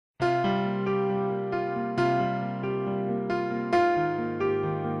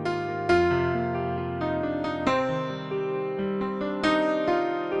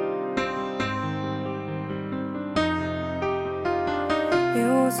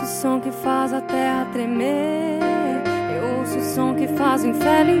ouço o som que faz a terra tremer. Eu ouço o som que faz o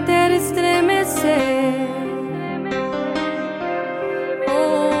inferno inteiro estremecer.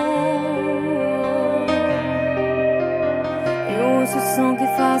 Eu ouço o som que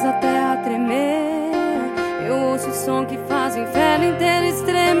faz a terra tremer. Eu ouço o som que faz o inferno inteiro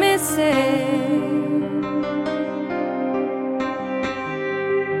estremecer.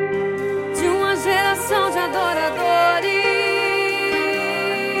 De uma geração de adoradores,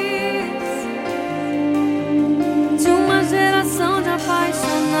 de uma geração de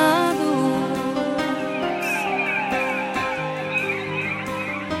apaixonados,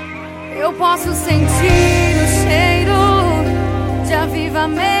 eu posso sentir o cheiro de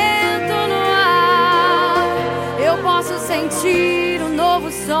avivamento no ar. Eu posso sentir um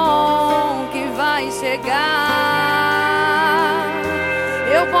novo som que vai chegar.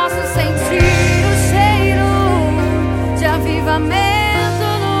 Eu posso sentir o cheiro de avivamento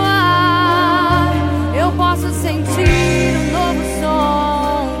no ar. Eu posso sentir um novo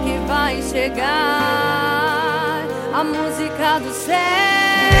som que vai chegar. A música do céu